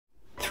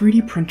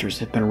3D printers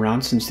have been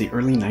around since the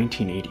early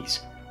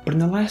 1980s, but in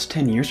the last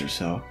 10 years or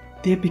so,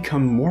 they have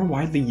become more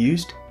widely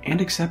used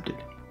and accepted.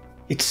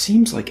 It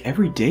seems like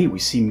every day we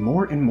see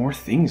more and more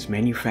things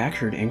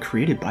manufactured and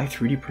created by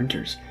 3D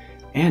printers,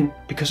 and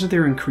because of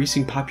their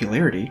increasing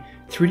popularity,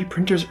 3D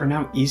printers are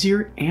now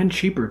easier and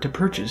cheaper to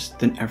purchase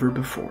than ever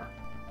before.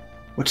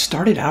 What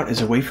started out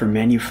as a way for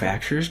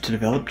manufacturers to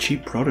develop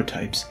cheap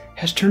prototypes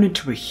has turned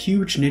into a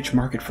huge niche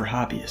market for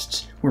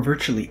hobbyists, where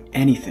virtually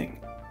anything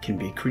can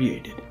be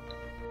created.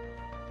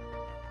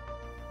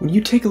 When you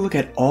take a look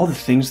at all the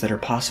things that are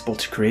possible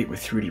to create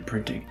with 3D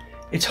printing,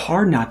 it's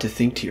hard not to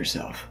think to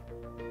yourself,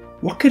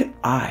 what could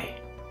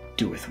I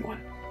do with one?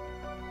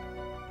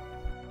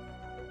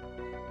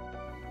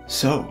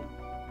 So,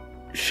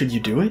 should you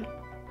do it?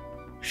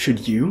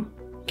 Should you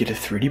get a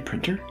 3D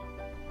printer?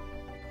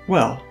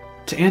 Well,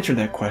 to answer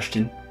that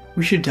question,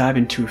 we should dive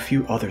into a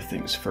few other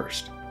things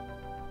first.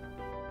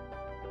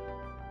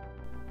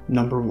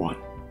 Number 1.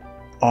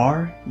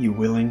 Are you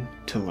willing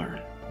to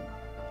learn?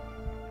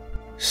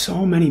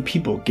 So many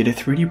people get a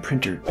 3D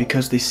printer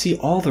because they see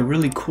all the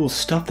really cool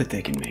stuff that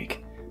they can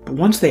make, but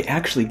once they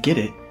actually get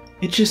it,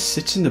 it just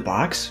sits in the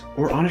box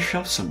or on a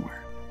shelf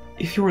somewhere.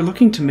 If you are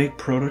looking to make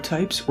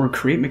prototypes or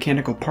create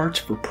mechanical parts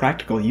for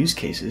practical use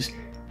cases,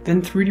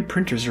 then 3D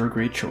printers are a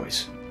great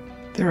choice.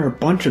 There are a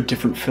bunch of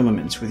different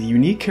filaments with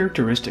unique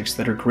characteristics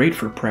that are great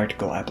for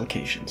practical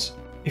applications.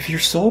 If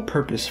your sole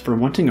purpose for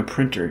wanting a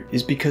printer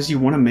is because you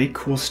want to make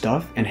cool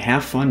stuff and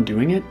have fun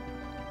doing it,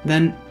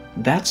 then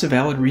that's a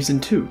valid reason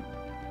too.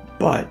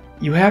 But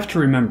you have to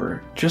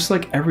remember, just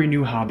like every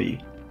new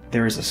hobby,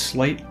 there is a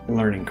slight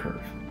learning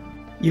curve.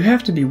 You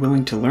have to be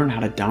willing to learn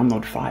how to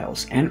download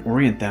files and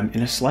orient them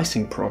in a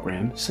slicing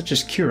program such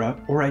as Cura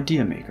or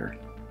IdeaMaker.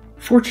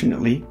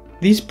 Fortunately,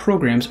 these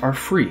programs are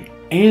free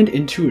and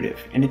intuitive,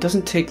 and it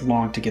doesn't take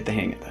long to get the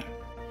hang of them.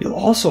 You'll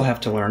also have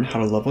to learn how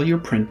to level your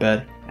print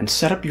bed and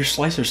set up your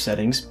slicer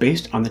settings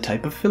based on the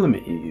type of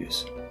filament you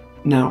use.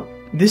 Now,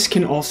 this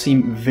can all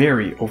seem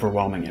very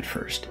overwhelming at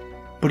first,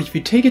 but if you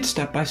take it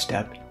step by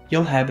step,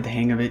 you'll have the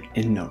hang of it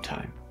in no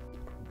time.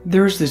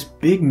 There is this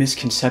big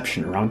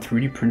misconception around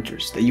 3D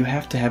printers that you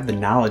have to have the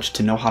knowledge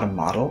to know how to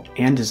model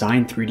and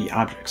design 3D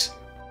objects.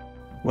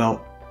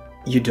 Well,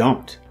 you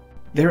don't.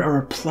 There are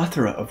a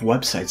plethora of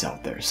websites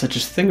out there, such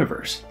as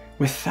Thingiverse,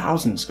 with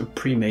thousands of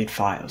pre-made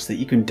files that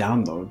you can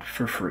download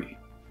for free.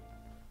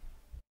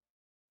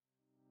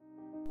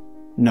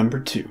 Number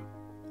 2.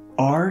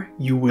 Are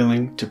you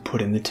willing to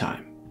put in the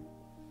time?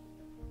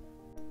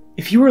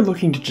 If you are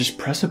looking to just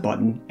press a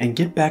button and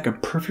get back a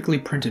perfectly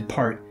printed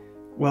part,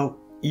 well,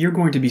 you're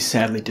going to be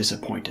sadly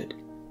disappointed.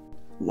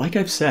 Like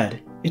I've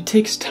said, it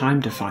takes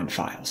time to find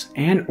files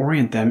and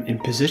orient them in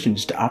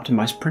positions to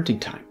optimize printing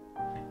time.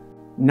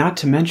 Not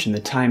to mention the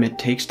time it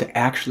takes to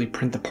actually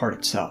print the part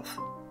itself.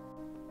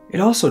 It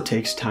also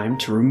takes time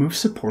to remove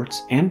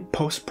supports and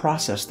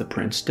post-process the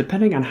prints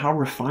depending on how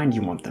refined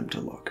you want them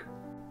to look.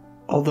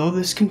 Although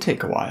this can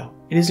take a while,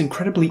 it is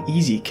incredibly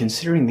easy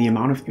considering the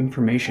amount of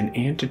information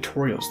and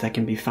tutorials that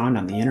can be found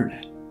on the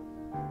internet.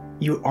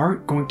 You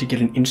aren't going to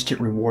get an instant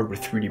reward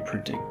with 3D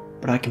printing,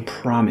 but I can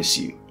promise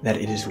you that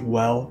it is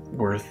well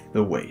worth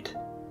the wait.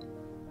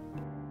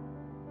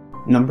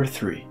 Number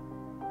 3.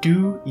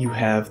 Do you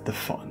have the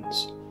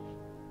funds?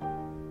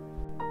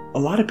 A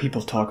lot of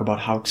people talk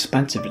about how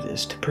expensive it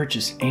is to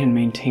purchase and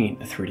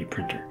maintain a 3D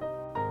printer.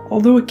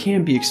 Although it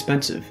can be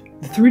expensive,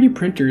 the 3D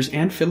printers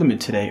and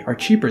filament today are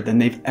cheaper than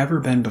they've ever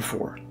been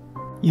before.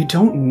 You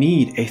don't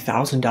need a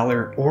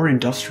 $1,000 or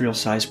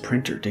industrial-sized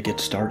printer to get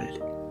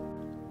started.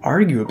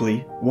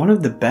 Arguably, one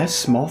of the best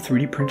small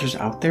 3D printers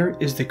out there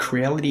is the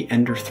Creality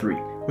Ender 3,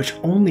 which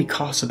only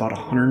costs about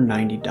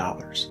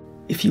 $190.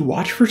 If you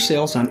watch for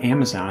sales on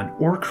Amazon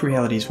or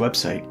Creality's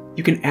website,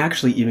 you can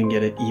actually even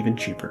get it even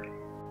cheaper.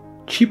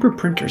 Cheaper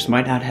printers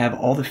might not have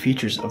all the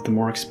features of the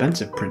more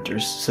expensive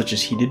printers, such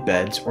as heated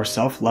beds or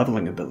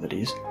self-leveling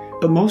abilities,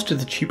 but most of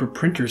the cheaper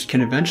printers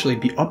can eventually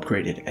be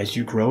upgraded as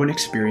you grow in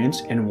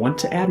experience and want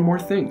to add more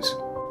things.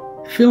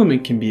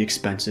 Filament can be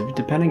expensive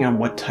depending on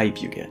what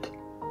type you get.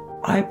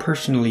 I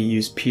personally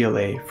use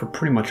PLA for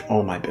pretty much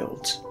all my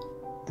builds.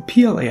 The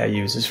PLA I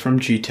use is from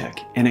G-Tech,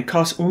 and it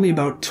costs only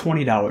about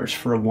 $20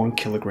 for a 1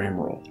 kilogram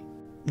roll.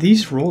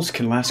 These rolls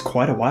can last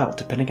quite a while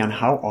depending on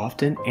how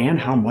often and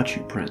how much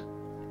you print.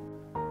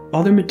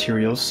 Other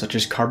materials such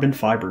as carbon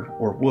fiber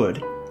or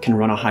wood can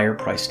run a higher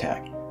price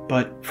tag,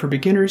 but for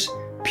beginners,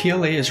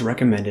 PLA is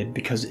recommended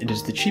because it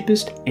is the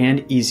cheapest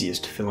and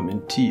easiest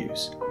filament to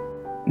use.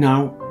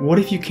 Now, what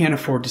if you can't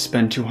afford to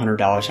spend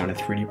 $200 on a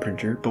 3D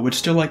printer but would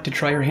still like to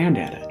try your hand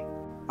at it?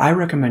 I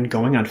recommend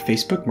going on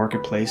Facebook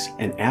Marketplace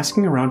and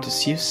asking around to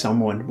see if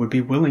someone would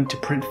be willing to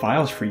print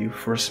files for you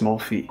for a small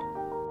fee.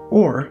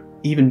 Or,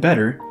 even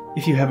better,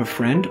 if you have a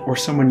friend or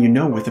someone you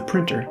know with a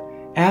printer,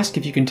 ask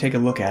if you can take a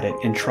look at it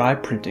and try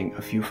printing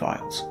a few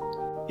files.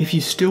 If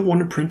you still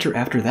want a printer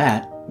after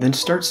that, then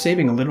start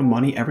saving a little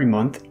money every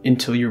month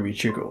until you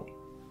reach your goal.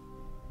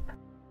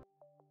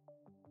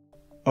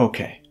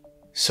 Okay,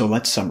 so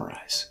let's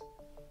summarize.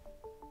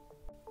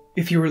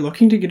 If you are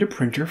looking to get a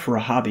printer for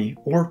a hobby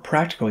or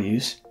practical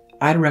use,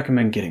 I'd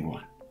recommend getting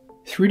one.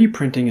 3D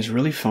printing is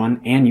really fun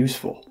and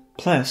useful.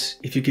 Plus,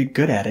 if you get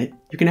good at it,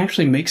 you can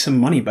actually make some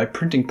money by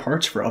printing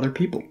parts for other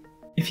people.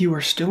 If you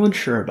are still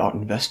unsure about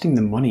investing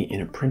the money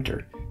in a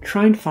printer,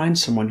 try and find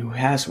someone who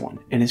has one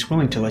and is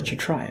willing to let you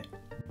try it.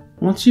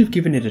 Once you've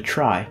given it a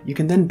try, you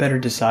can then better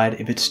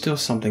decide if it's still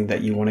something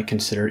that you want to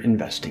consider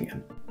investing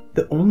in.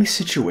 The only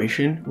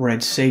situation where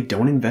I'd say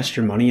don't invest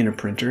your money in a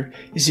printer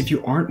is if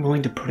you aren't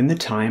willing to put in the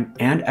time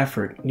and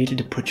effort needed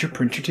to put your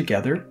printer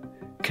together,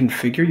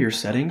 configure your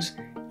settings,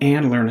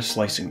 and learn a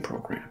slicing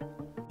program.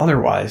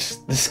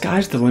 Otherwise, the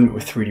sky's the limit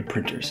with 3D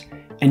printers,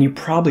 and you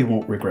probably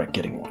won't regret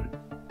getting one.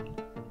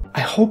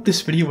 I hope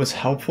this video was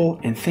helpful,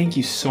 and thank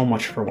you so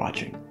much for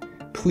watching.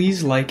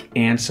 Please like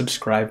and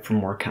subscribe for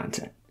more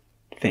content.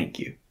 Thank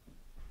you.